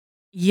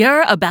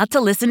You're about to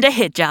listen to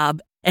Hit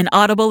Job, an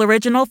Audible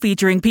original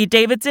featuring Pete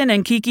Davidson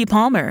and Keke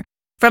Palmer.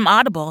 From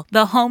Audible,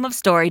 the home of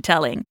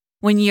storytelling.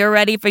 When you're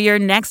ready for your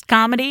next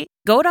comedy,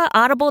 go to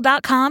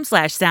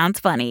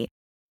audible.com/soundsfunny.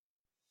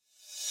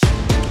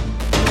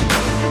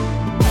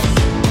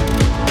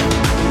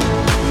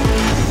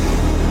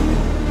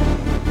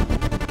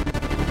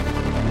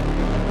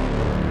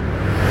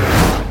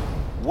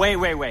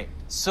 Wait.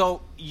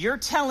 So you're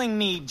telling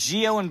me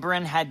Gio and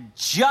Bryn had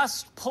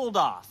just pulled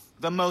off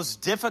the most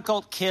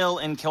difficult kill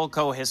in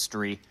Kilco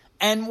history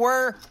and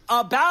were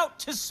about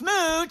to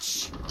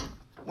smooch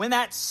when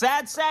that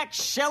sad sack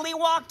Shelly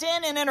walked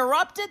in and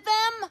interrupted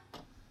them?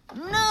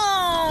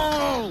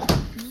 No!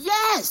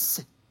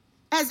 Yes!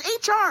 As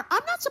HR,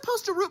 I'm not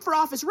supposed to root for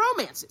office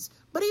romances,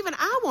 but even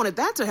I wanted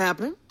that to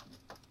happen.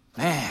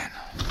 Man,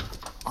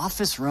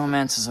 office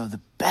romances are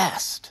the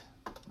best,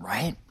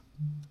 right?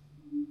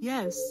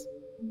 Yes,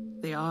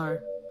 they are.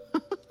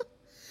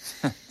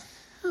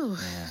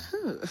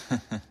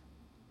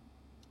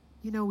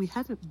 You know, we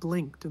haven't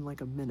blinked in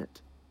like a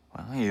minute.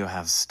 Well, you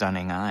have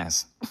stunning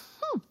eyes.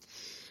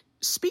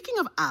 Speaking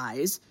of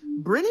eyes,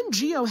 Bryn and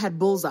Gio had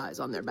bullseyes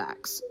on their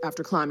backs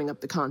after climbing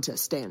up the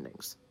contest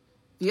standings.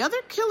 The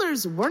other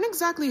killers weren't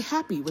exactly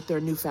happy with their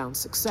newfound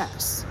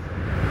success.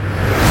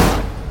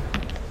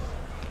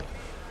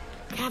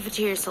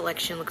 Cafeteria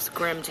selection looks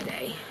grim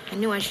today. I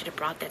knew I should have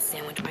brought that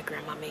sandwich my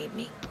grandma made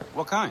me.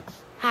 What kind?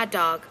 Hot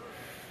dog.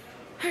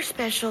 Her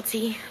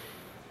specialty.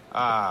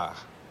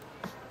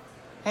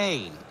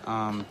 Hey,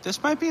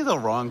 this might be the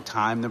wrong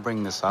time to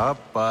bring this up,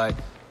 but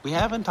we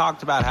haven't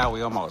talked about how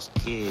we almost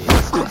kissed.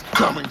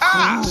 Coming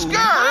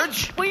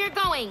Scourge! Where you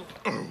going?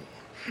 Oh,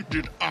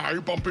 did I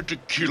bump into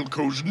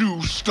Kilco's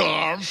new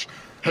stars?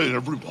 Hey,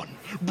 everyone,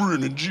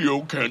 Bryn and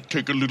Gio can't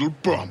take a little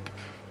bump.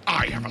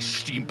 I have a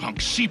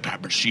steampunk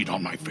CPAP machine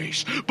on my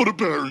face, but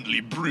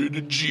apparently Bryn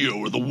and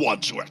Gio are the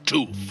ones who are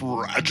too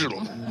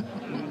fragile.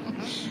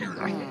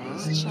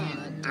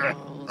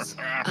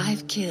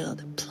 I've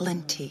killed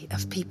plenty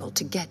of people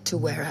to get to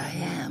where I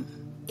am.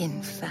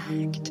 In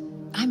fact,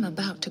 I'm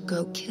about to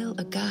go kill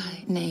a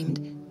guy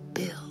named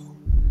Bill.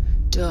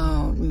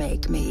 Don't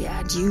make me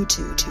add you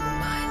two to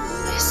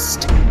my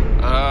list.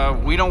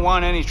 We don't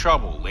want any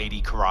trouble,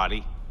 Lady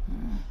Karate.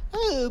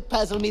 Oh,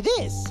 puzzle me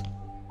this.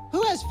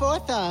 Who has 4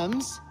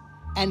 thumbs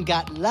and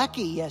got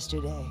lucky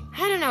yesterday?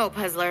 I don't know,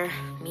 Puzzler.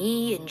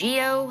 Me and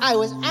Gio? I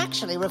was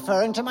actually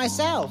referring to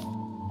myself.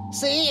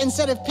 See,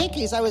 instead of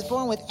pinkies, I was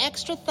born with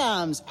extra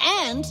thumbs.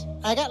 And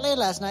I got laid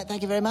last night,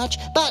 thank you very much.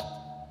 But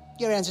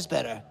your answer's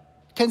better.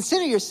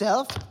 Consider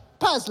yourself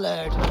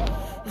puzzlered.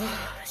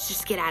 Let's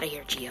just get out of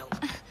here, Gio.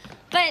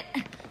 But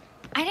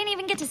I didn't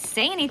even get to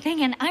say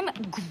anything, and I'm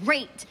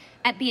great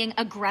at being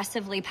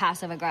aggressively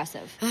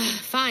passive-aggressive.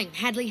 Fine,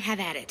 Hadley, have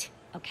at it.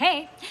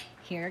 Okay,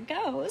 here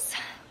goes.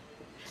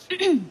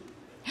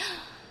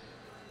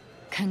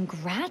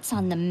 Congrats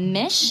on the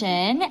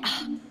mission.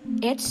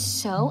 It's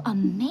so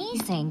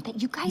amazing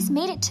that you guys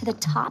made it to the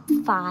top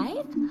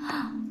 5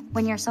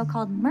 when your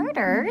so-called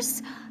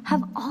murders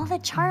have all the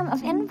charm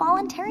of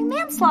involuntary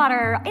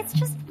manslaughter. It's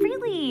just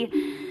really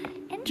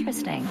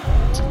interesting.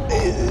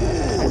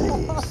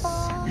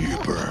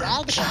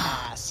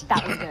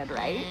 That was good,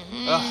 right?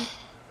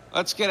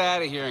 Let's get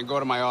out of here and go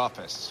to my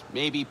office.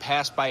 Maybe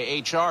pass by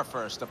HR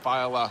first to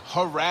file a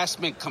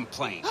harassment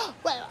complaint.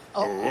 Well,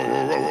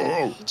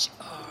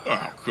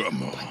 Oh,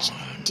 come on.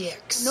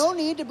 Dicks. No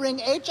need to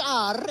bring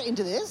HR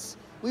into this.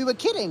 We were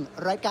kidding,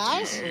 right,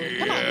 guys?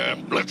 Yeah,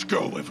 let's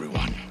go,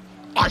 everyone.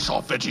 I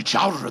saw veggie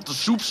chowder at the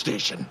soup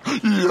station.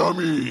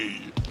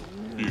 Yummy.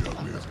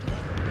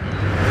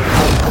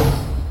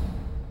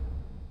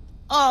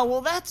 Oh,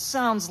 well, that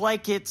sounds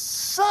like it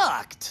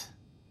sucked.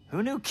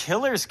 Who knew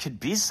killers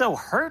could be so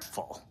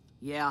hurtful?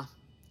 Yeah.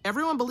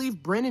 Everyone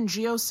believed Bryn and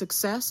Gio's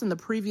success in the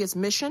previous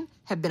mission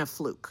had been a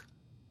fluke.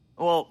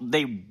 Well,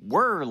 they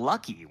were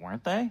lucky,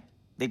 weren't they?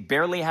 They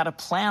barely had a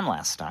plan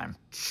last time.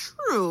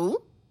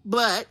 True,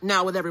 but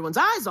now with everyone's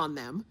eyes on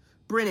them,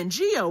 Bryn and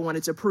Gio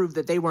wanted to prove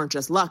that they weren't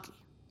just lucky,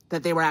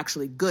 that they were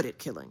actually good at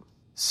killing.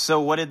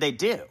 So what did they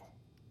do?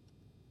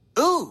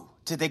 Ooh,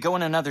 did they go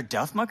on another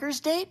Duffmuckers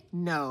date?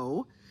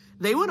 No,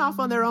 they went off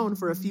on their own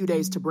for a few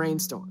days to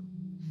brainstorm.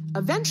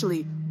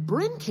 Eventually,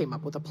 Bryn came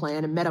up with a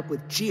plan and met up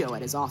with Gio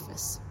at his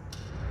office.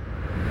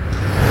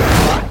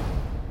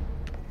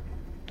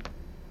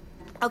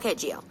 Okay,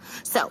 Gio.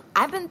 So,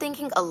 I've been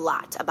thinking a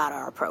lot about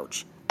our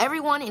approach.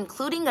 Everyone,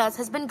 including us,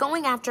 has been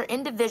going after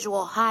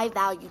individual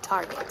high-value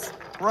targets.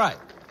 Right.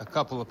 A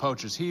couple of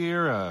poachers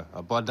here,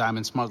 a blood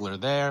diamond smuggler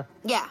there.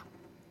 Yeah.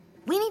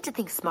 We need to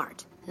think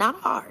smart, not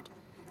hard.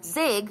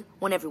 Zig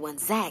when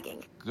everyone's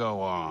zagging. Go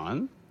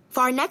on.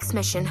 For our next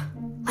mission,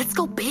 let's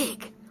go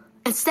big.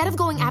 Instead of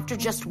going after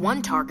just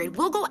one target,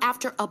 we'll go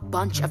after a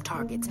bunch of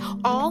targets,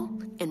 all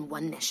in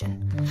one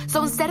mission.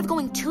 So instead of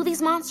going to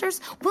these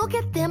monsters, we'll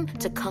get them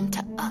to come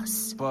to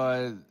us.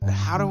 But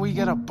how do we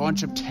get a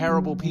bunch of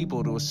terrible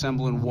people to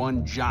assemble in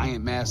one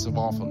giant mass of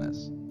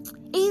awfulness?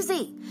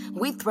 Easy.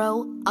 We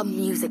throw a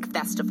music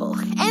festival.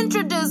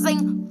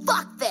 Introducing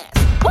Fuck This.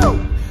 Woo!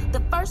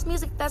 the first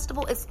music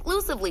festival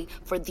exclusively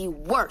for the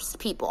worst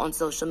people on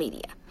social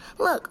media.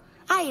 Look,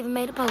 I even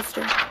made a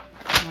poster.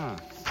 Huh.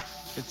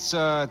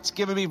 It's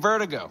giving me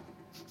vertigo.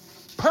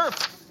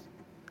 Perfect.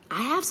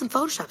 I have some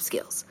Photoshop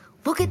skills.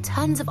 We'll get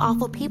tons of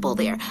awful people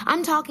there.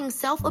 I'm talking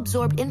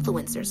self-absorbed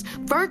influencers,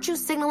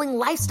 virtue-signaling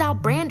lifestyle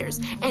branders,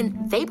 and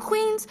vape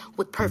queens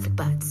with perfect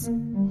butts.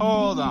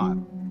 Hold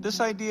on. This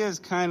idea is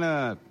kind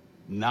of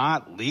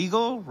not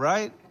legal,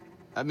 right?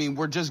 I mean,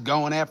 we're just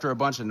going after a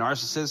bunch of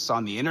narcissists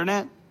on the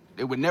internet?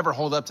 It would never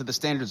hold up to the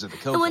standards of the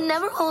kill code. It would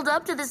never hold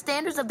up to the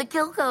standards of the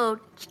kill code.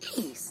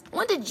 Jeez.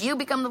 When did you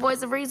become the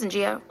voice of reason,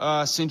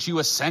 Gio? Since you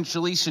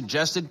essentially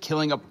suggested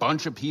killing a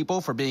bunch of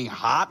people for being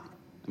hot.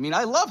 I mean,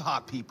 I love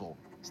hot people.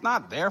 It's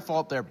not their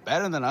fault they're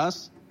better than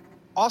us.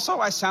 Also,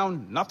 I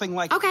sound nothing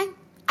like... Okay.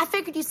 I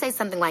figured you'd say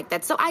something like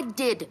that, so I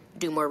did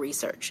do more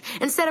research.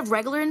 Instead of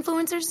regular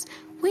influencers,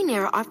 we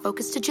narrow our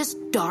focus to just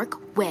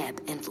dark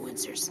web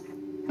influencers.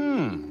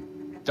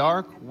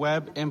 Dark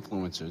web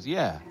influencers,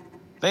 yeah.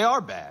 They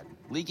are bad.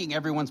 Leaking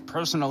everyone's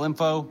personal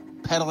info,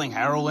 peddling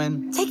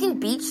heroin. Taking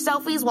beach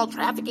selfies while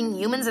trafficking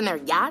humans in their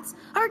yachts,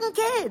 hurting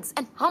kids,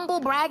 and humble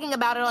bragging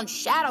about it on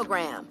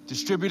Shadowgram.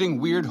 Distributing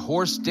weird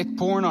horse dick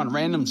porn on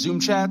random Zoom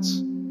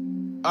chats.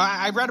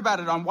 I read about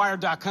it on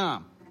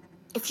Wired.com.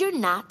 If you're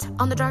not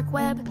on the dark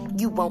web,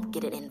 you won't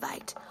get an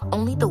invite.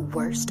 Only the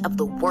worst of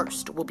the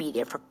worst will be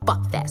there for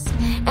Fuckfest.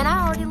 And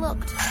I already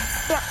looked.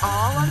 They're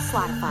all on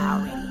Spotify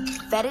already,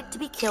 vetted to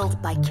be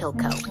killed by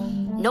Kilco.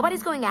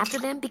 Nobody's going after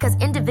them because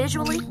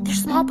individually, they're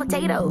small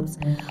potatoes.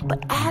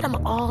 But add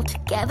them all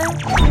together...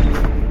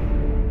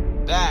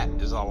 That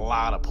is a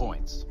lot of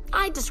points.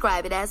 I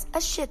describe it as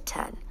a shit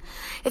ton.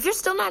 If you're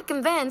still not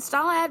convinced,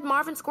 I'll add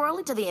Marvin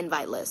Squirrely to the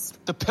invite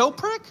list. The pill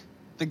prick?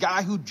 The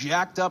guy who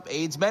jacked up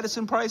AIDS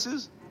medicine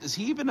prices? Is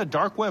he even a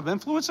dark web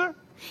influencer?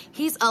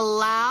 He's a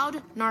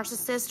loud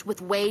narcissist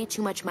with way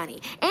too much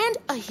money and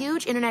a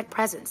huge internet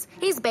presence.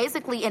 He's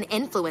basically an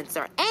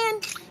influencer,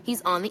 and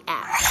he's on the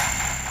app.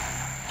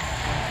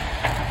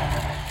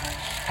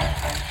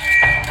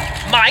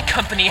 My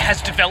company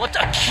has developed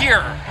a cure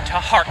to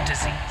heart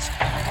disease.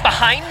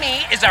 Behind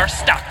me is our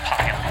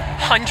stockpile.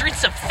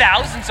 Hundreds of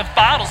thousands of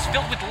bottles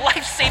filled with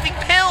life-saving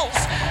pills.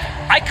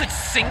 I could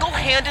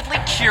single-handedly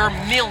cure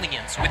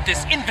millions with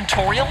this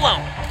inventory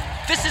alone.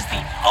 This is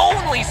the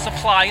only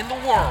supply in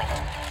the world.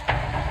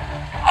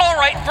 All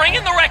right, bring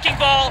in the wrecking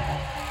ball.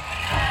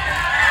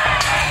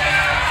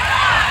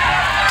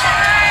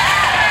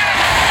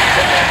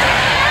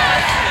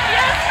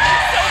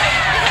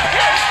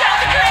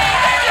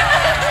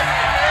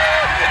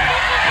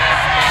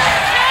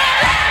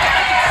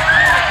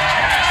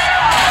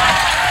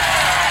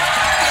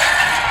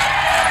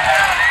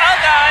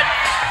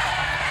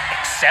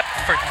 Except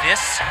for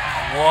this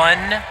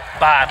one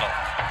bottle.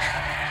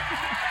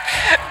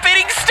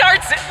 Bidding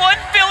starts at $1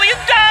 billion!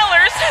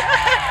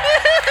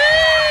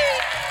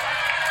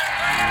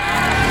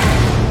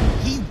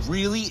 He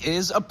really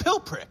is a pill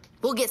prick.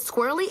 We'll get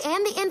Squirrely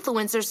and the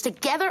influencers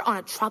together on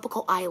a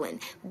tropical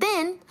island.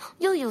 Then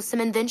you'll use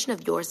some invention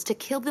of yours to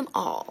kill them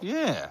all.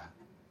 Yeah,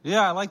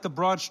 I like the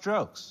broad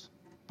strokes.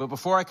 But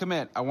before I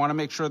commit, I want to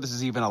make sure this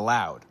is even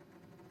allowed.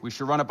 We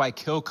should run it by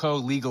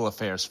Kilco Legal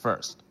Affairs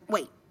first.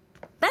 Wait.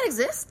 That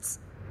exists?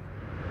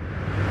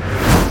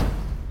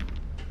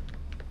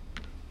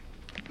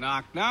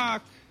 Knock,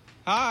 knock.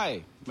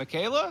 Hi,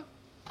 Michaela?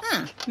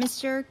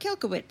 Mr.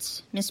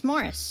 Kilkowitz, Miss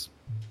Morris.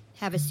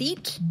 Have a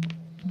seat.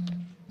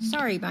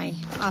 Sorry my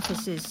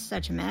office is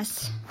such a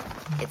mess.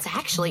 It's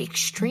actually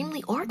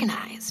extremely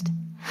organized.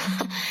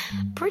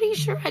 Pretty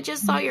sure I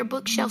just saw your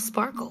bookshelf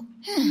sparkle.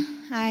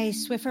 I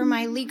Swiffer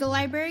my legal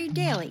library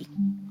daily.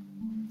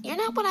 You're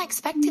not what I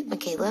expected,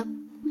 Michaela.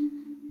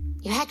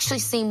 You actually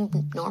seem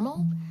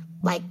normal,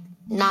 like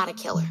not a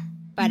killer.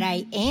 But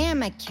I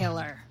am a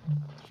killer.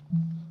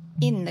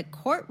 In the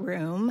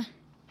courtroom.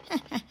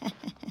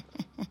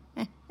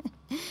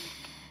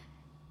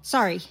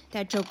 Sorry,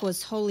 that joke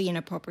was wholly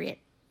inappropriate.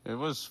 It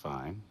was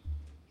fine.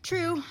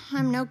 True,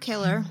 I'm no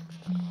killer.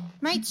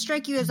 Might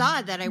strike you as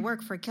odd that I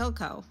work for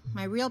Kilco.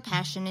 My real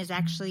passion is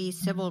actually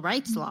civil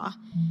rights law.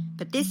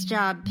 But this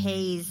job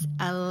pays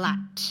a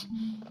lot.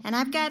 And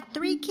I've got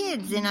 3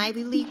 kids in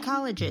Ivy League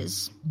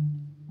colleges.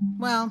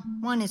 Well,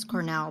 one is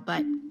Cornell,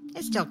 but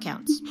it still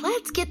counts.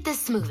 Let's get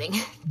this moving.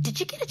 Did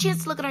you get a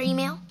chance to look at our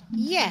email?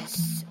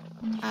 Yes.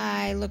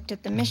 I looked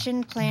at the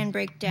mission plan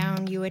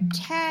breakdown you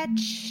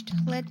attached.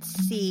 Let's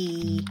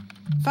see.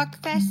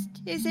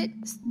 Fuckfest, is it?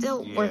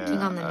 Still working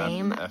on the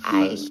name.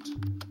 Please.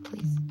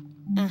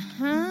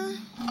 Uh-huh.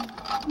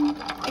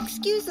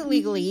 Excuse the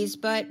legalese,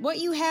 but what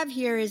you have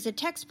here is a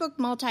textbook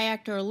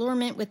multi-actor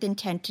allurement with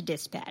intent to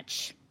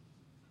dispatch.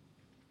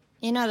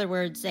 In other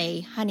words,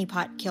 a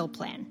honeypot kill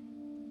plan.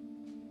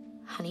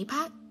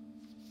 Honeypot?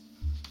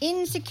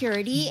 In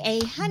security, a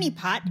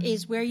honeypot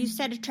is where you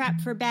set a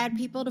trap for bad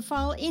people to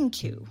fall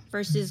into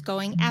versus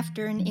going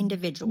after an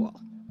individual.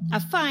 A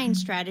fine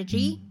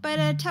strategy, but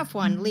a tough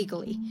one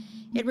legally.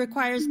 It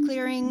requires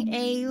clearing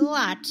a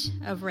lot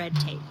of red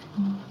tape.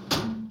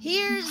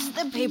 Here's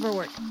the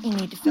paperwork you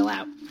need to fill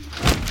out.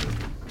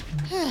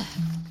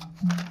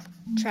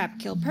 Trap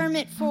kill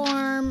permit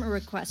form, a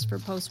request for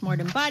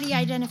postmortem body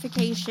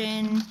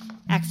identification,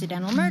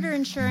 accidental murder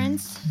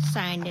insurance,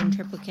 signed in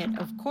triplicate,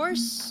 of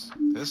course.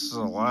 This is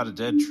a lot of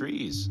dead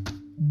trees.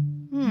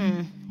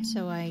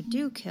 So I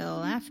do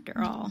kill after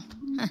all.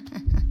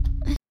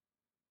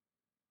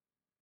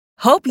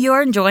 Hope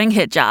you're enjoying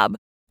Hit Job.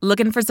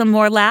 Looking for some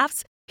more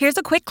laughs? Here's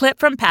a quick clip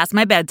from Past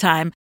My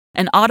Bedtime,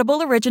 an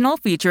Audible original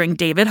featuring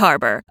David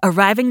Harbour,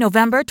 arriving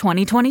November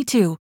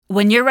 2022.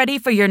 When you're ready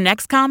for your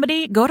next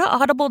comedy, go to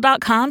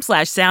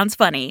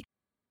audible.com/soundsfunny.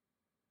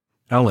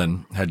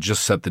 Ellen had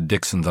just set the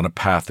Dixons on a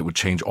path that would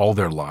change all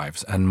their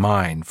lives and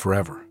mine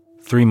forever.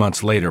 3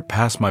 months later,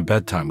 Past My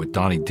Bedtime with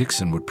Donnie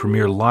Dixon would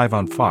premiere live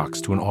on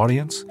Fox to an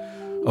audience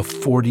of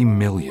 40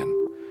 million.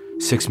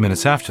 6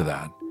 minutes after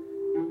that,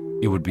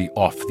 it would be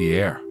off the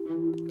air.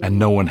 And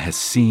no one has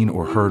seen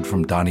or heard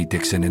from Donnie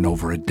Dixon in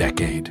over a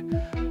decade.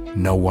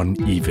 No one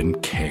even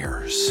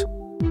cares.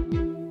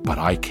 But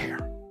I care.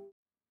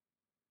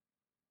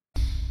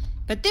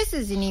 But this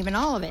isn't even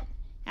all of it.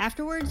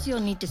 Afterwards,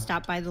 you'll need to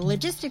stop by the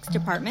logistics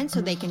department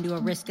so they can do a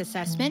risk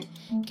assessment,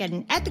 get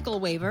an ethical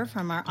waiver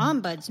from our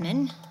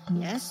ombudsman.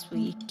 Yes,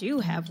 we do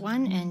have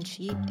one, and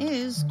she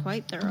is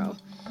quite thorough.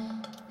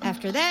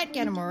 After that,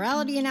 get a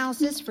morality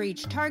analysis for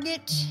each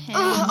target,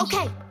 and...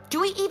 Okay, do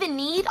we even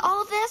need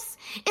all of this?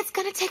 It's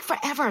gonna take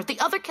forever. The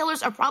other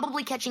killers are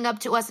probably catching up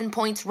to us in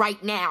points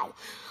right now.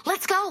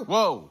 Let's go.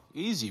 Whoa,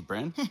 easy,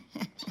 Bryn.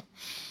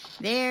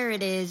 There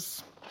it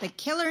is. The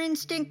killer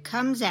instinct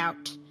comes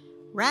out.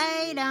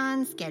 Right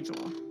on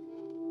schedule.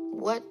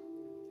 What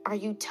are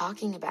you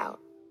talking about?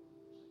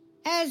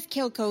 As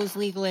Kilco's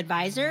legal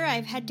advisor,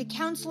 I've had to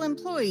counsel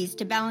employees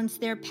to balance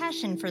their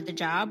passion for the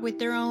job with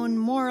their own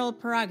moral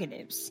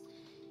prerogatives.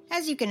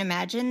 As you can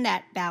imagine,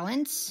 that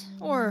balance,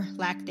 or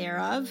lack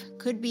thereof,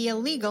 could be a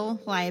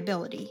legal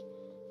liability,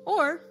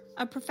 or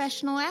a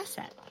professional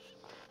asset.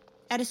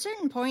 At a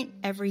certain point,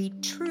 every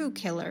true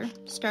killer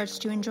starts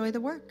to enjoy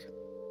the work.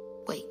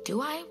 Wait,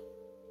 do I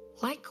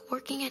like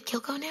working at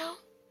Kilco now?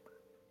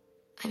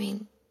 I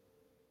mean,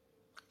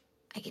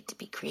 I get to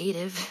be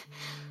creative,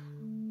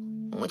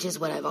 which is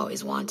what I've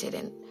always wanted,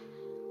 and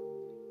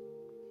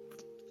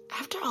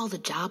after all the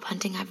job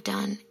hunting I've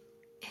done,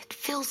 it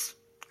feels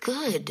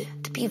good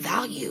to be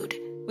valued.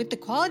 With the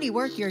quality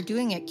work you're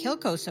doing at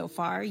Kilco so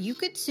far, you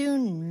could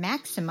soon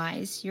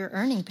maximize your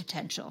earning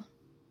potential.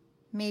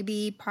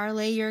 Maybe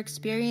parlay your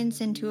experience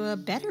into a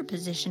better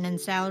position and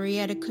salary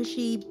at a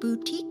cushy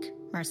boutique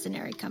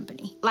mercenary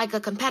company. Like a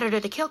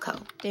competitor to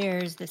Kilco.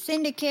 There's the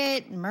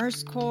Syndicate,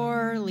 Merce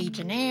Corps,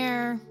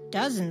 Legionnaire,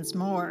 dozens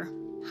more.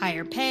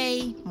 Higher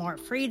pay, more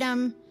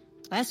freedom,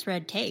 less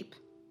red tape.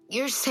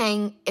 You're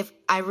saying if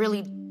I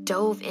really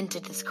dove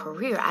into this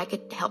career, I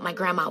could help my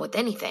grandma with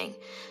anything.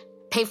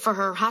 Pay for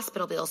her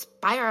hospital bills,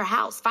 buy her a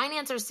house,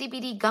 finance her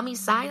CBD gummy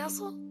side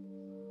hustle?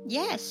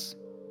 Yes.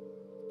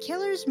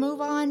 Killers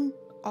move on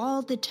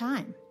all the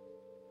time.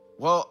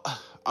 Well,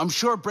 I'm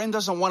sure Bryn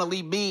doesn't want to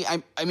leave me,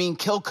 I mean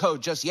Kilco,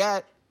 just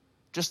yet.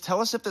 Just tell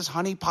us if this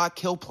honeypot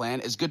kill plan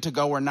is good to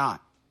go or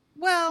not.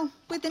 Well,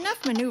 with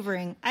enough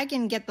maneuvering, I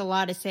can get the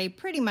law to say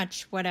pretty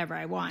much whatever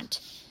I want.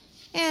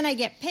 And I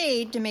get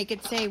paid to make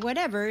it say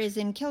whatever is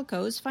in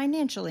Kilco's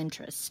financial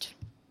interest.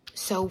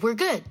 So we're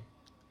good.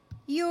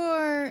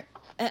 You're,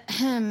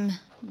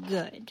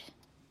 good.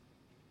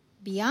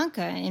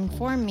 Bianca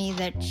informed me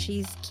that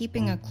she's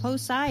keeping a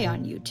close eye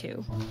on you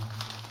two.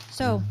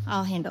 So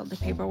I'll handle the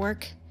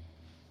paperwork.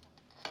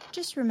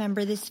 Just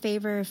remember this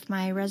favor if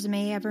my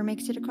resume ever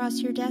makes it across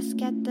your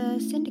desk at the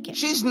Syndicate.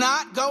 She's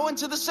not going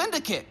to the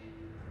Syndicate.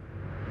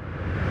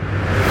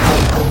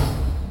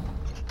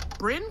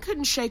 Bryn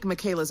couldn't shake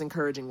Michaela's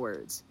encouraging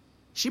words.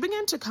 She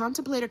began to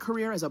contemplate a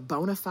career as a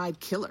bona fide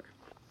killer.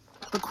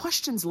 But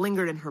questions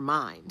lingered in her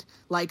mind,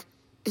 like,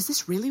 is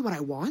this really what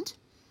I want?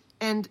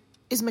 And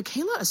is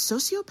Michaela a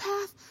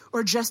sociopath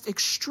or just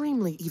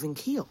extremely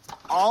even-keeled?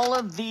 All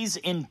of these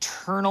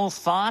internal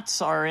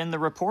thoughts are in the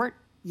report?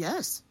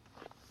 Yes.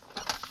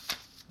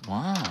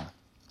 Wow.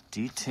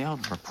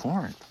 Detailed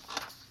report.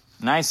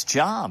 Nice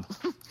job.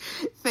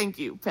 Thank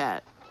you,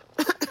 Pat.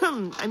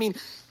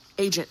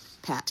 Agent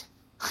Pat.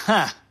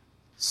 Huh.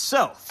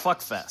 So,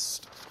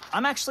 Fuckfest.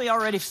 I'm actually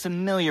already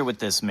familiar with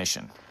this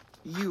mission.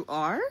 You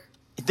are?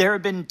 There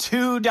have been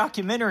 2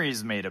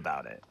 documentaries made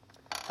about it.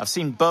 I've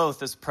seen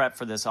both as prep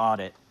for this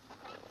audit.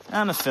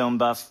 I'm a film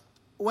buff.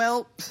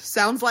 Well,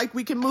 sounds like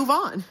we can move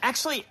on.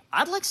 Actually,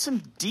 I'd like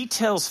some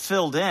details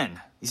filled in.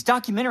 These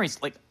documentaries,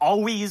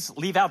 always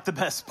leave out the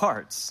best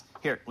parts.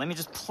 Here, let me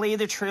just play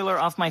the trailer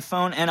off my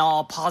phone, and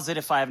I'll pause it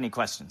if I have any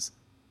questions.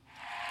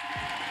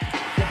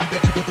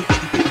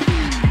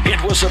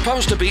 It was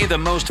supposed to be the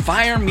most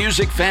fire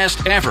music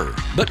fest ever,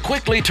 but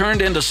quickly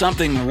turned into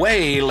something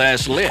way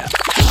less lit.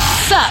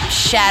 Sup,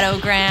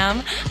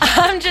 Shadowgram?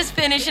 I'm just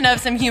finishing up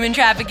some human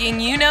trafficking,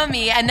 you know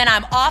me, and then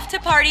I'm off to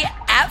party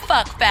at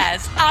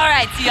Fuckfest. All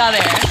right, see y'all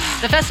there.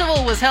 The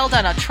festival was held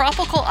on a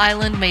tropical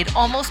island made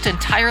almost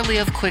entirely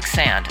of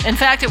quicksand. In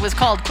fact, it was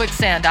called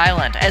Quicksand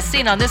Island, as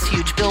seen on this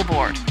huge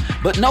billboard.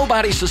 But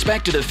nobody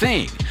suspected a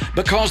thing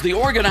because the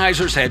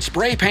organizers had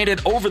spray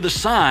painted over the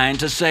sign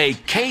to say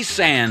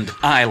K-Sand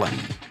Island.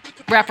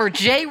 Rapper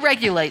J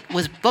Regulate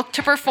was booked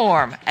to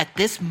perform at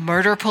this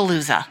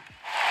Murderpalooza.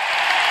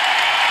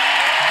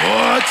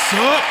 What's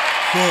up,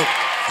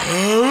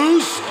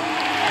 fuckers?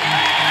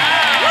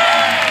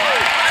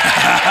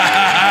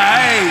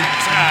 Hey,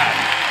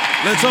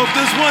 let's hope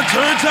this one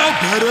turns out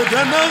better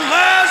than the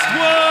last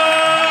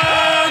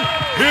one.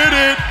 Hit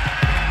it.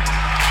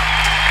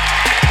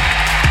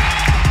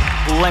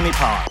 Let me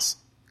pause.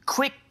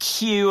 Quick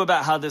cue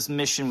about how this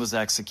mission was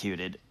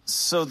executed.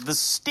 So the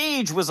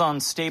stage was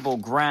on stable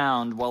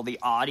ground while the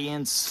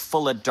audience,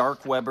 full of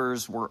dark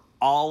webbers, were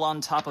all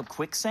on top of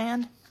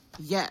quicksand?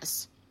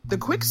 Yes. The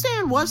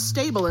quicksand was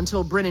stable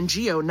until Bryn and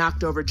Geo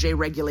knocked over J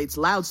Regulate's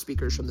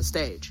loudspeakers from the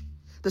stage.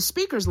 The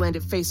speakers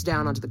landed face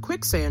down onto the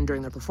quicksand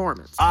during their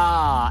performance.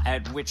 Ah,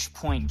 at which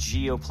point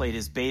Geo played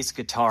his bass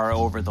guitar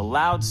over the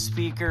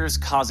loudspeakers,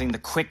 causing the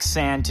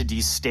quicksand to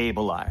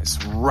destabilize.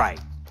 Right.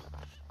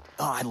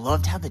 Oh, I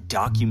loved how the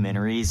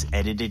documentaries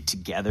edited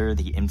together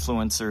the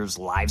influencers'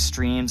 live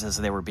streams as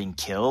they were being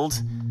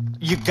killed.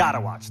 You gotta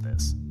watch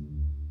this.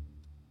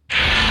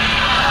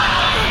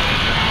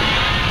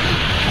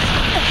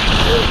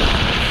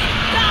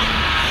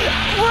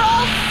 We're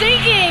all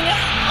singing!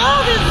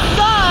 Oh, this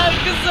sucks!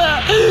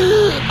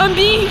 I'm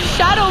being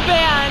shadow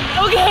banned!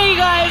 Okay,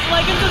 guys,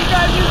 like and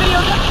subscribe to the video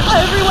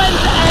every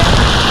Wednesday!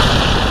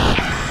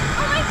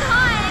 Oh my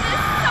god!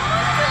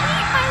 Someone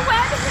delete my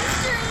web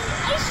history!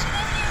 I should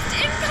have used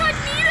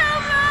incognito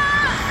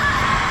mode!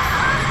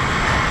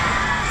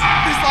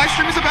 This live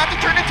stream is about to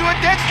turn into a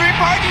dead stream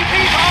party,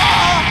 people!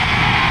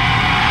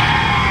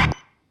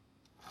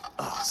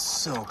 Oh,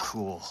 so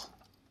cool.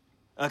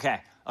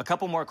 Okay, a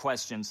couple more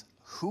questions.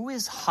 Who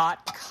is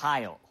Hot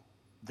Kyle?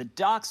 The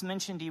docs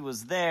mentioned he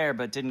was there,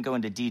 but didn't go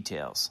into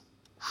details.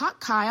 Hot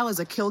Kyle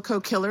is a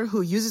Kilco killer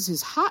who uses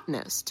his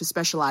hotness to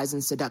specialize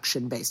in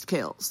seduction-based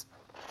kills.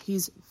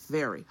 He's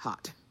very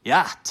hot.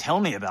 Yeah, tell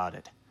me about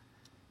it.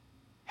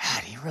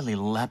 God, he really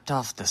leapt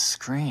off the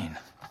screen.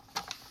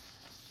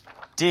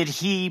 Did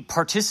he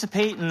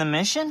participate in the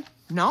mission?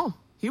 No,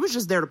 he was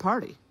just there to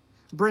party.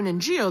 Bryn and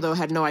Geo, though,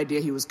 had no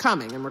idea he was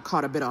coming and were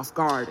caught a bit off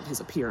guard at his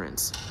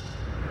appearance.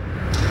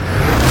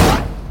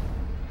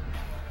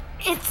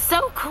 It's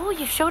so cool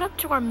you showed up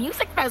to our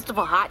music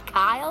festival, Hot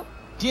Kyle.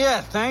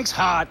 Yeah, thanks,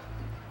 Hot.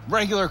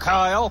 Regular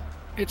Kyle.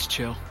 It's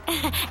chill.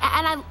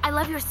 And I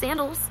love your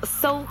sandals.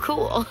 So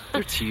cool.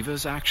 They're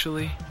Tevas,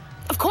 actually.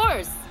 Of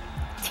course.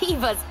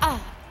 Tevas.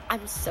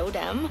 I'm so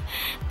dumb.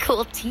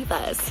 Cool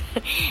Tevas.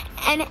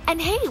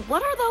 And hey,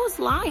 what are those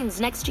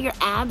lines next to your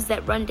abs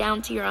that run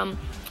down to your,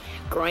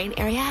 groin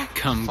area?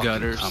 Cum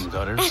gutters. Cum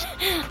gutters.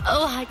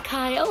 Oh, Hot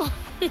Kyle.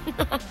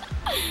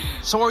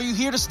 So are you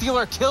here to steal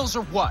our kills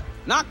or what?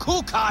 Not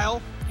cool,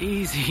 Kyle.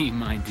 Easy,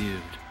 my dude.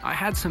 I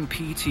had some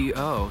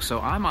PTO, so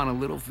I'm on a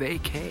little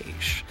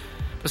vacation.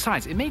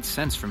 Besides, it made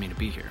sense for me to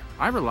be here.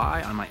 I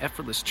rely on my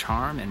effortless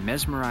charm and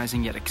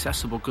mesmerizing yet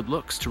accessible good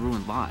looks to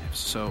ruin lives,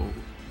 so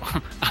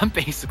I'm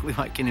basically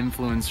like an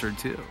influencer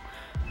too.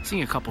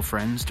 Seeing a couple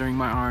friends during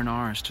my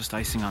R&R is just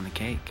icing on the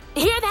cake.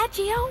 Hear that,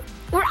 Geo?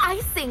 We're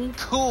icing.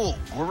 Cool,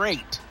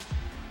 great.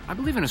 I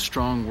believe in a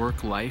strong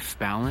work-life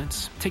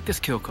balance. Take this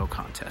Kilco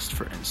contest,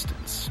 for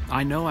instance.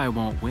 I know I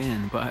won't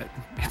win, but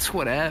it's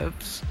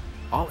whatevs.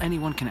 All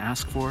anyone can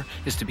ask for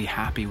is to be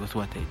happy with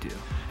what they do.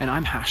 And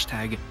I'm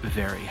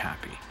 #very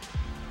happy.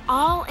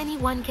 All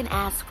anyone can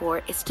ask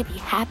for is to be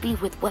happy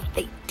with what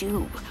they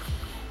do.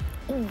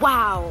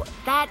 Wow,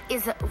 that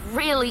is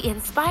really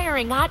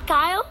inspiring, Hot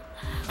Kyle.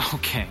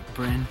 Okay,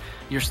 Bryn,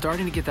 you're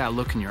starting to get that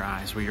look in your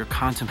eyes where you're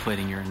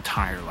contemplating your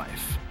entire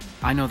life.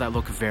 I know that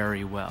look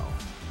very well.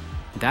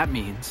 That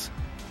means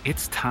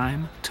it's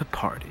time to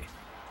party.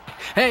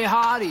 Hey,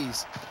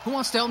 hotties! Who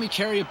wants to help me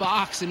carry a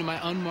box into my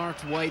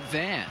unmarked white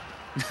van?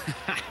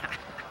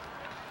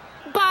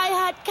 Bye,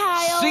 Hot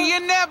Kyle. See you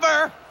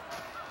never!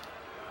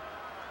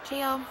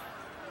 Geo,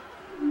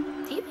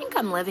 do you think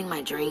I'm living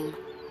my dream?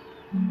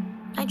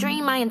 My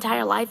dream my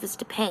entire life is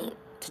to paint,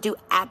 to do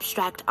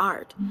abstract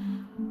art.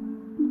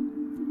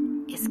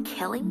 Is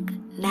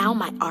killing now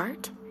my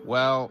art?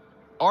 Well,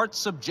 art's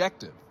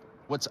subjective.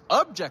 What's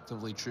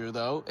objectively true,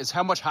 though, is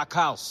how much Hot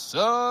Kyle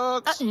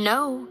sucks.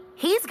 No,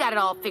 he's got it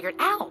all figured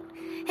out.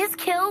 His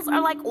kills are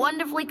like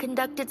wonderfully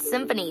conducted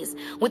symphonies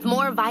with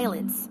more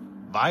violence.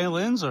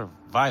 Violins or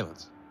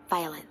violence?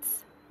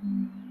 Violence.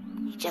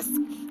 He just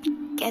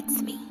gets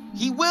me.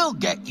 He will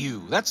get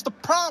you. That's the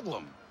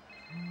problem.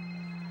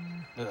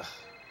 Ugh.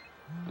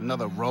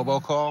 Another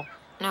robocall?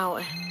 No,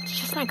 it's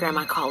just my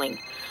grandma calling.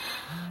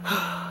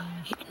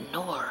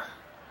 Ignore.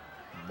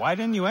 Why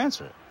didn't you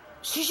answer it?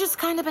 She's just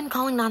kind of been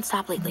calling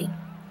nonstop lately.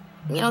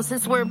 You know,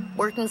 since we're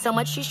working so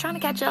much, she's trying to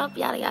catch up,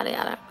 yada, yada,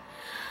 yada.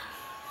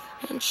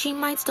 And she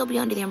might still be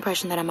under the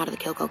impression that I'm out of the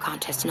Kilco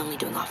contest and only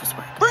doing office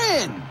work.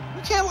 Bryn,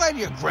 you can't lie to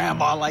your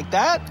grandma like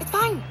that. It's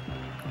fine.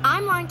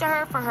 I'm lying to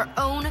her for her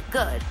own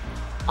good.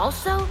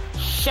 Also,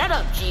 shut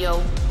up,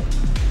 Geo.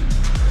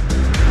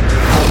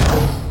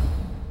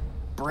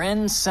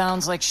 Bryn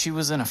sounds like she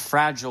was in a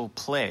fragile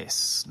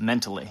place,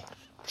 mentally.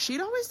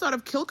 She'd always thought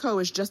of Kilco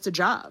as just a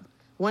job,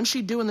 one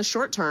she'd do in the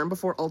short term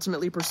before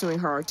ultimately pursuing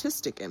her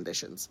artistic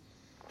ambitions.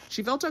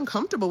 She felt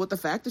uncomfortable with the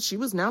fact that she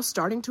was now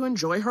starting to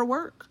enjoy her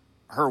work.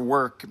 Her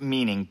work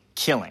meaning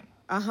killing.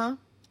 Uh-huh.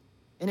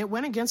 And it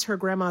went against her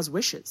grandma's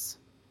wishes.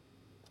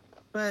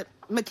 But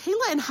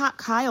Michaela and Hot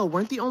Kyle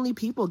weren't the only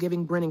people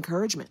giving Bryn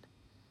encouragement.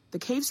 The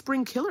Cave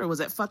Spring Killer was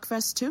at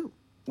Fuckfest too.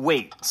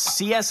 Wait,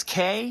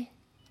 CSK?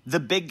 The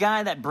big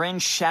guy that Bryn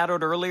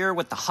shadowed earlier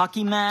with the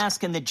hockey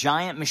mask and the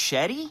giant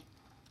machete?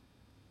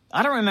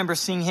 I don't remember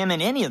seeing him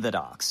in any of the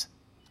docs.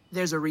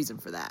 There's a reason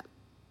for that.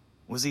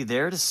 Was he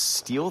there to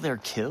steal their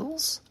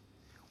kills?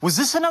 Was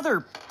this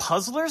another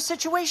puzzler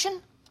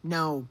situation?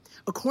 No.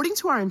 According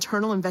to our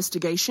internal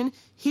investigation,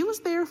 he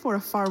was there for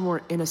a far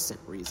more innocent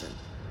reason.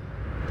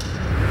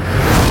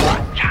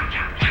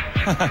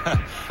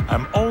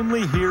 I'm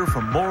only here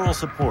for moral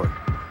support.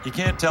 You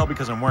can't tell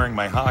because I'm wearing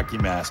my hockey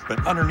mask,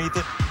 but underneath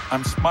it,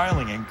 I'm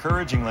smiling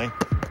encouragingly.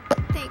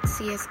 Thanks,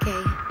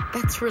 CSK.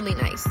 That's really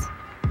nice.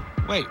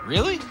 Wait,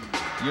 really?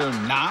 You're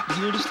not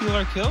here to steal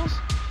our kills?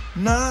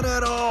 Not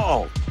at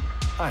all.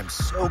 I'm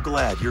so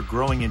glad you're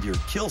growing into your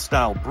kill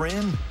style,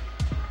 Bryn.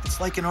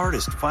 It's like an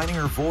artist finding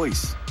her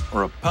voice,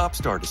 or a pop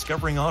star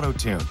discovering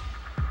auto-tune.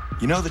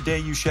 You know, the day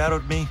you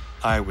shadowed me,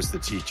 I was the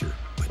teacher.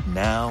 But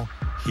now,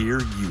 here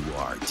you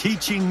are,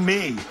 teaching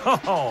me.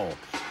 Oh,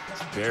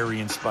 it's very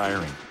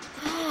inspiring.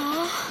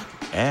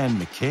 And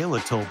Michaela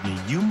told me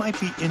you might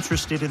be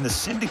interested in the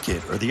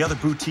Syndicate or the other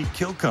boutique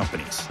kill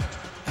companies.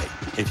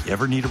 Hey, if you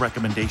ever need a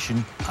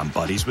recommendation, I'm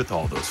buddies with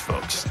all those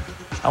folks.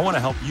 I want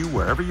to help you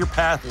wherever your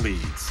path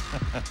leads.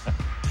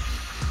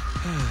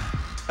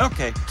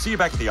 Okay, see you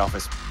back at the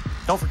office.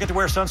 Don't forget to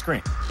wear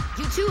sunscreen.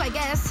 You too, I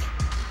guess.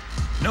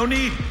 No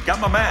need.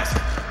 Got my mask.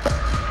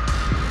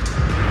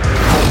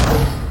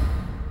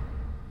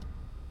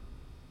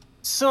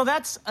 So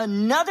that's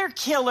another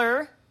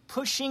killer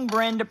pushing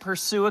Bryn to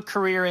pursue a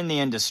career in the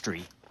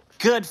industry.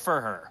 Good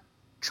for her.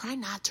 Try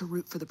not to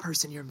root for the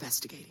person you're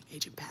investigating,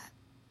 Agent Pat.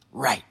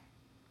 Right.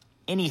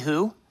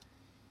 Anywho,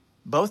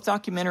 both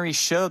documentaries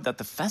showed that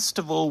the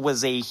festival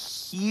was a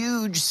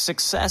huge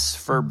success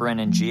for Bryn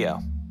and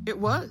Geo. It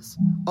was.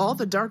 All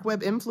the dark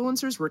web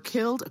influencers were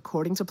killed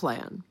according to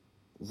plan.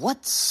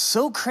 What's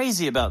so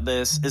crazy about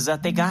this is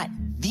that they got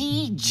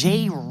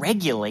VJ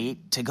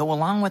Regulate to go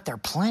along with their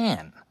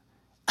plan.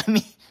 I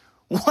mean,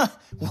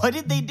 what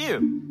did they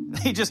do?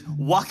 They just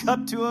walk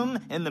up to him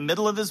in the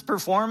middle of his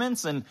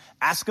performance and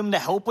ask him to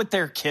help with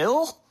their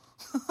kill?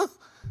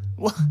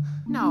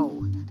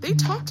 No, they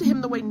talked to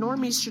him the way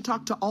normies should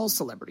talk to all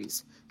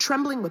celebrities,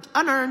 trembling with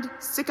unearned,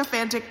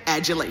 sycophantic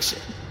adulation.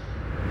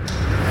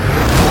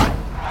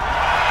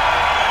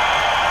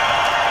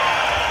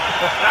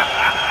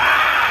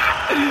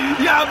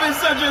 Y'all been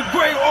such a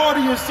great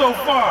audience so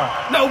far.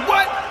 Now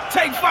what?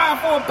 Take 5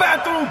 for a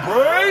bathroom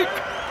break?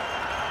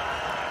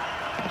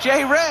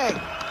 J-Reg!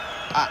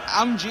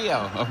 I'm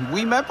Geo.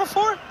 We met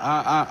before?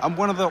 I'm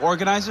one of the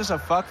organizers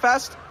of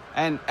Fuckfest,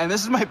 and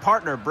this is my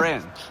partner,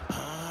 Bryn.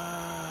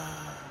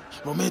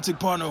 Romantic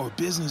partner or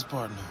business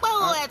partner?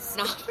 Well, that's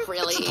not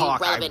really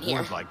relevant here.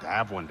 I would like to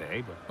have one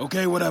day, but...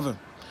 Okay, whatever.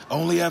 I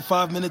only have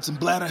 5 minutes and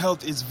bladder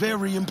health is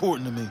very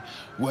important to me.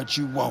 What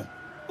you want?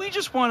 We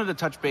just wanted to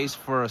touch base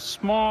for a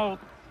small,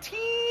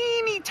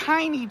 teeny,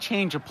 tiny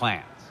change of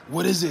plans.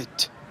 What is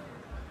it?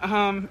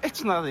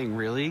 It's nothing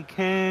really.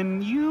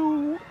 Can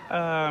you,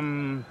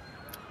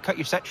 cut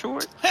your set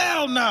short?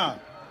 Hell nah!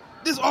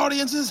 This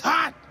audience is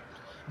hot!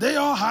 They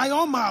all high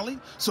on Molly,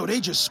 so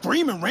they just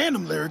screaming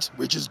random lyrics,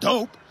 which is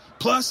dope.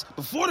 Plus,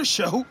 before the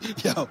show,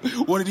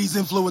 one of these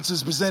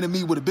influencers presented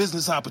me with a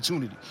business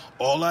opportunity.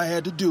 All I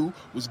had to do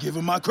was give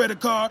him my credit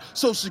card,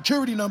 social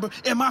security number,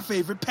 and my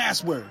favorite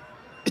password.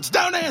 It's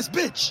down-ass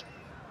bitch!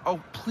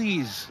 Oh,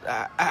 please.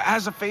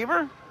 As a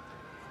favor?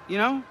 You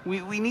know,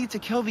 we need to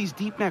kill these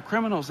deep-neck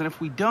criminals, and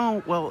if we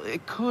don't, well,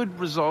 it could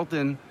result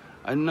in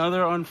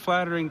another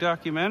unflattering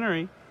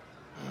documentary.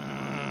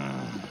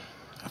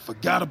 I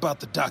forgot about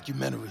the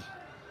documentary.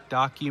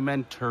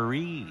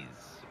 Documentaries.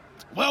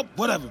 Well,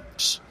 whatever.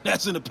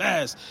 That's in the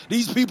past.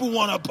 These people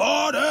want to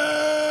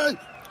party!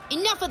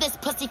 Enough of this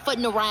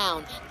pussyfooting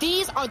around.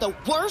 These are the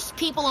worst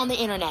people on the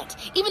internet.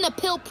 Even the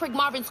pill prick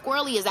Marvin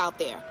Squirrely is out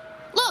there.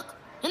 Look,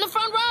 in the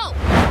front row.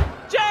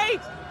 Jay!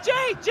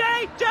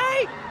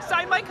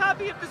 Sign my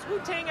copy of this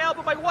Wu-Tang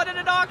album I won at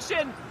an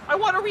auction. I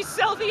want to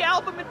resell the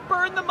album and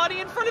burn the money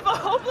in front of a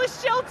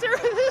homeless shelter.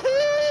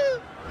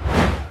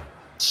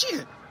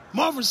 Shit,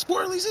 Marvin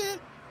Squirrely's here?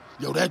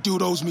 Yo, that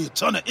dude owes me a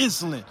ton of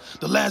insulin.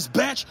 The last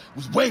batch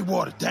was way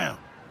watered down.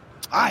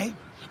 Aight,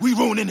 we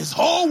ruining his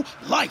whole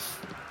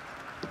life.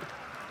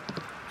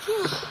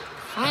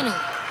 Finally.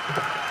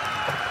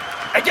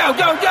 Hey, yo!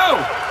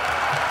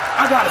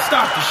 I gotta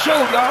stop the show,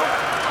 y'all.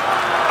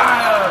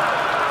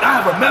 I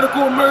have a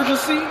medical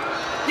emergency.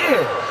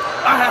 Yeah,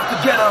 I have to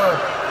get a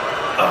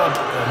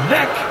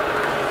neck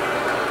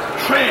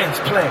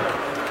transplant.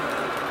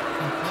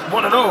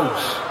 One of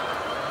those.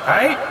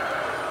 Alright?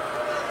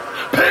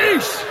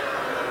 Peace!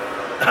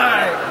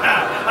 Alright,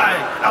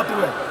 right, out the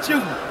way.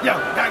 Excuse me. Yo,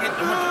 gotta get.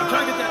 I'm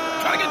trying to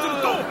get to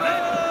the door,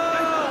 man.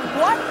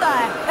 What the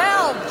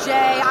hell,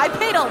 Jay? I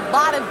paid a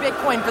lot of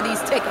Bitcoin for these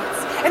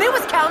tickets, and it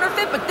was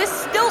counterfeit, but this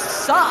still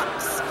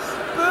sucks.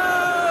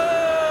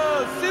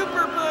 Boo!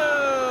 Super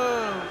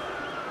boo!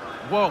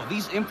 Whoa,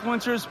 these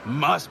influencers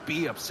must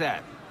be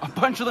upset. A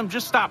bunch of them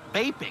just stopped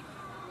vaping.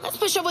 Let's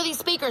push over these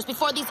speakers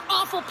before these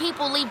awful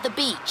people leave the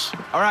beach.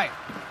 All right.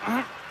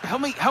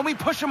 Help me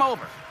push them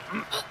over.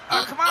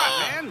 Come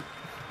on, man.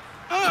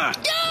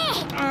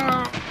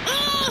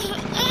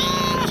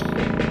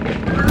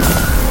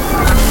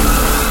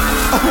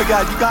 Oh my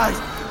god, you guys,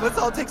 let's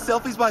all take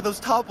selfies by those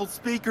toppled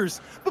speakers.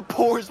 The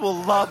poors will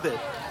love it.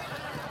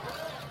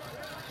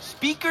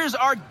 Speakers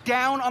are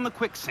down on the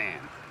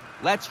quicksand.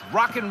 Let's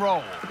rock and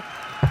roll.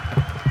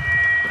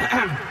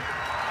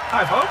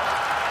 Hi, folks.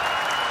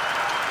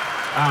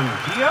 I'm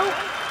Gio.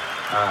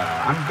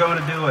 I'm going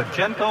to do a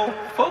gentle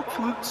folk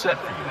flute set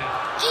for you now.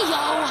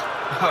 Gio!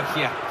 Oh,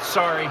 yeah,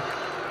 sorry.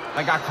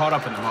 I got caught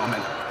up in the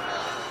moment.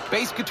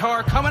 Bass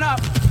guitar coming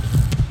up.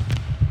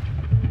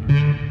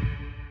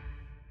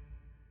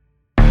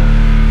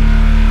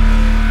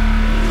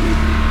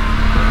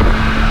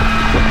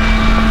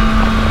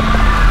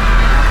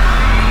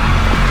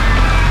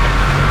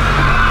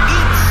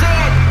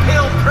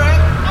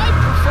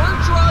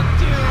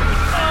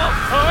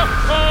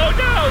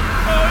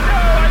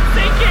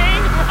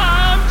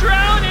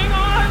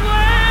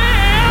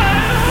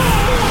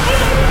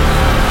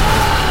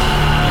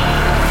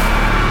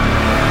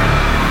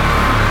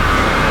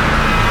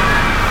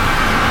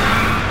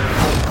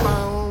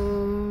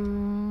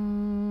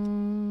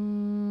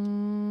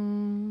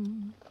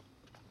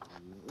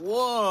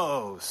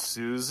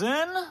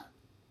 Susan?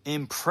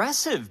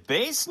 Impressive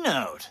bass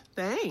note.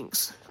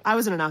 Thanks. I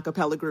was in an a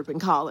cappella group in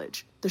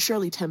college, the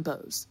Shirley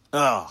Tempos.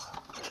 Oh,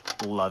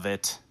 love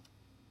it.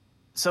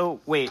 So,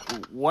 wait,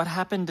 what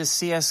happened to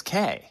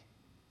CSK?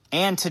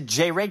 And to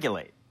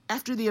J-Regulate?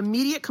 After the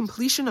immediate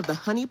completion of the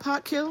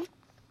honeypot kill,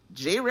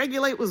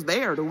 J-Regulate was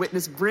there to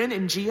witness Bryn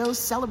and Gio's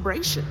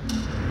celebration.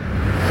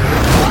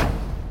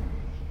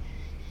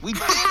 We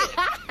did it!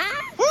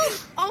 Woo!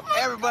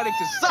 Everybody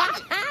can suck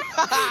it!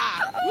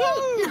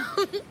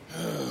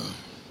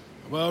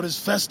 Well, this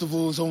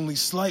festival is only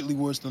slightly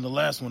worse than the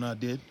last one I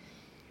did.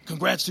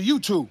 Congrats to you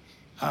two,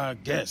 I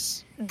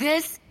guess.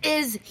 This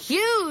is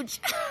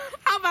huge.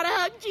 How about a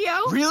hug,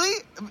 Gio?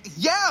 Really?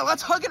 Yeah,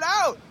 let's hug it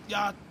out.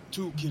 Y'all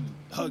two can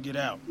hug it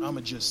out.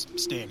 I'ma just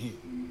stand here.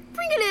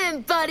 Bring it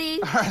in,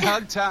 buddy. All right,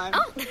 hug time.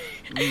 Oh.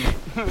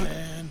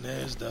 And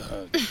there's the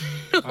hug.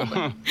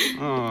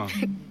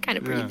 Kind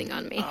of breathing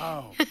on me.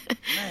 Oh,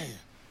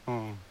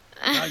 man.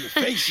 Now your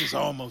face is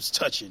almost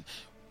touching.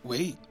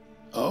 Wait.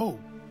 Oh.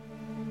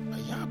 Are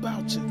y'all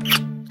about to...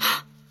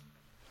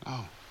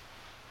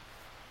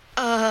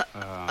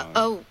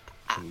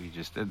 We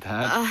just did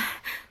that?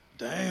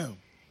 Damn.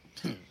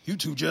 You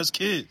two just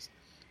kids.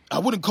 I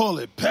wouldn't call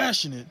it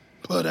passionate,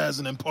 but as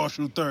an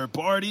impartial third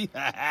party,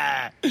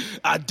 I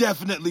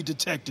definitely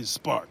detected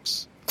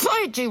sparks.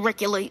 Quiet,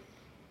 J-Regulate.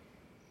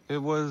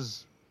 It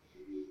was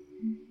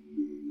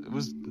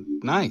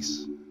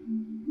nice.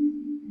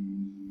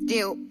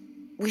 Gio,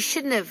 we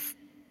shouldn't have...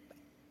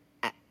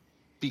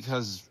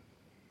 Because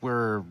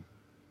we're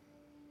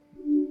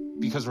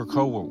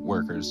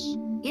co-workers.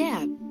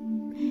 Yeah.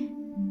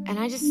 And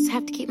I just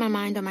have to keep my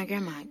mind on my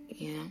grandma,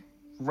 you know?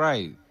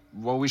 Right.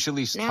 Well, we should at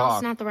least now talk. Now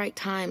it's not the right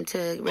time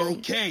to really...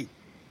 Okay.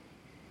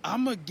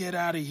 I'm gonna get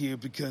out of here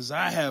because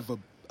I have a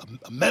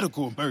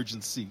medical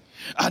emergency.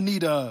 I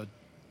need a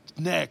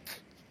neck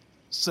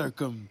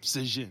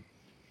circumcision.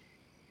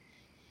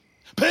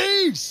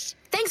 Peace!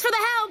 Thanks for the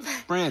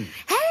help! Bryn.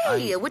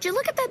 Hey, would you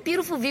look at that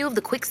beautiful view of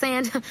the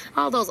quicksand?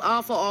 All those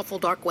awful, awful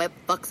dark web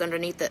fucks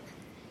underneath it.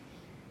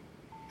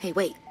 Hey,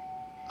 wait.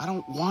 I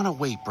don't want to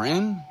wait,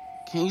 Bryn.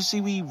 Can't you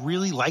see we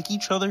really like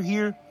each other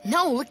here?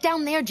 No, look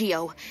down there,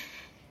 Gio.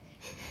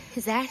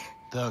 Is that?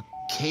 The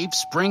Cave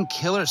Spring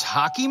Killer's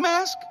hockey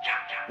mask?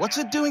 What's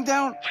it doing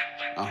down?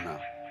 Oh, no.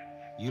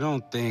 You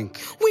don't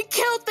think... We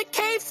killed the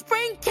Cave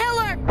Spring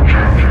Killer!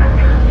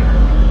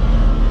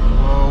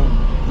 Well,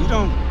 we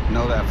don't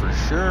know that for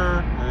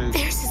sure.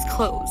 There's his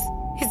clothes,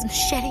 his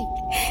machete,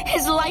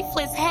 his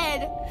lifeless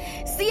head.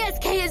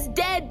 CSK is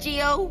dead,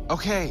 Gio.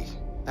 Okay,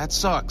 that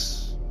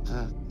sucks.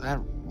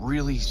 That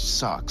really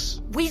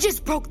sucks. We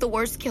just broke the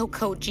worst kill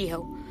code,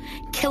 Gio.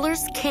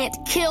 Killers can't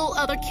kill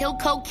other kill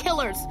code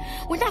killers.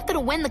 We're not gonna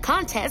win the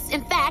contest.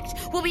 In fact,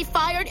 we'll be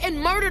fired and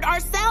murdered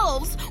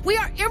ourselves. We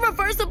are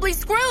irreversibly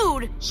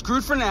screwed.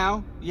 Screwed for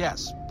now,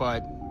 yes.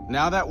 But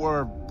now that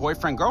we're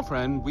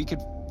boyfriend-girlfriend, we could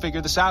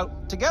figure this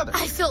out together.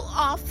 I feel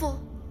awful.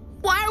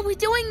 Why are we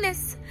doing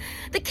this?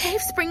 The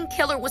Cave Spring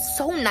Killer was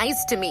so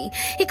nice to me.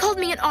 He called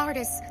me an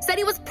artist, said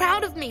he was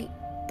proud of me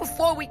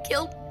before we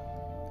killed...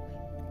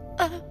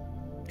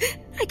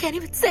 I can't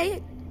even say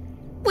it.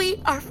 We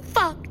are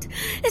fucked.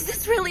 Is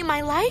this really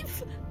my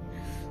life?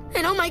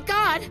 And oh my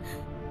God,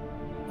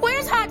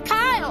 where's Hot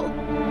Kyle?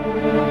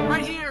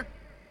 Right here.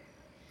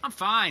 I'm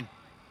fine.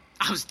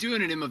 I was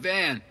doing it in my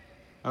van.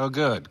 Oh,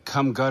 good.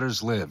 Come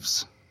Gutters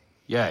lives.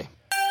 Yay.